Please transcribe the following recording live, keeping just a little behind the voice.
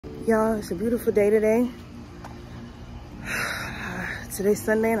Y'all, it's a beautiful day today. Today's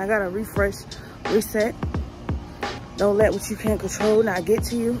Sunday and I gotta refresh, reset. Don't let what you can't control not get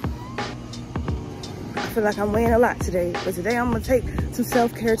to you. I feel like I'm weighing a lot today, but today I'm gonna take some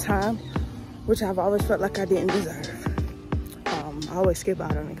self-care time, which I've always felt like I didn't deserve. I always skip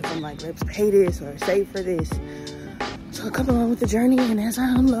out on it because I'm like, let's pay this or save for this. So I come along with the journey, and as I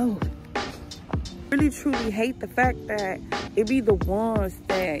unload, really truly hate the fact that it be the ones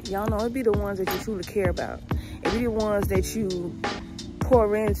that, y'all know, it be the ones that you truly care about. It be the ones that you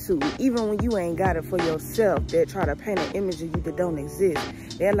pour into, even when you ain't got it for yourself. They try to paint an image of you that don't exist.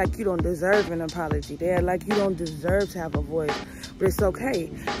 They're like you don't deserve an apology. They're like you don't deserve to have a voice. But it's okay.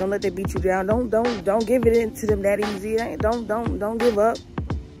 Don't let that beat you down. Don't give it into them that easy. Don't give up.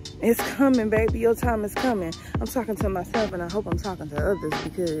 It's coming, baby. Your time is coming. I'm talking to myself, and I hope I'm talking to others,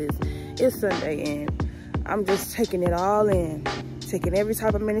 because it's Sunday and I'm just taking it all in. Taking every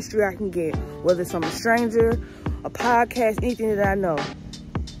type of ministry I can get, whether it's from a stranger, a podcast, anything that I know.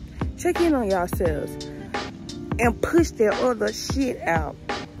 Check in on yourselves and push that other shit out.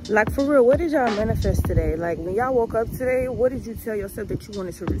 Like, for real, what did y'all manifest today? Like, when y'all woke up today, what did you tell yourself that you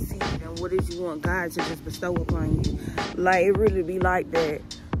wanted to receive? And what did you want God to just bestow upon you? Like, it really be like that.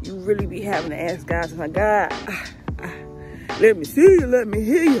 You really be having to ask God, like, God, let me see you, let me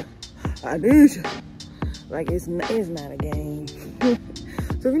hear you. I need you. Like, it's not a game.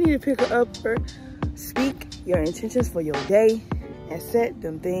 So if you need to pick her up, speak your intentions for your day and set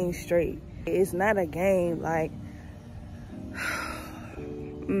them things straight. It's not a game. Like,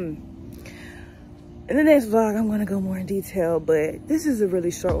 in the next vlog, I'm gonna go more in detail, but this is a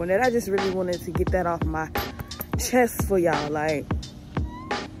really short one that I just really wanted to get that off my chest for y'all. Like,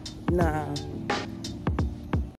 nah.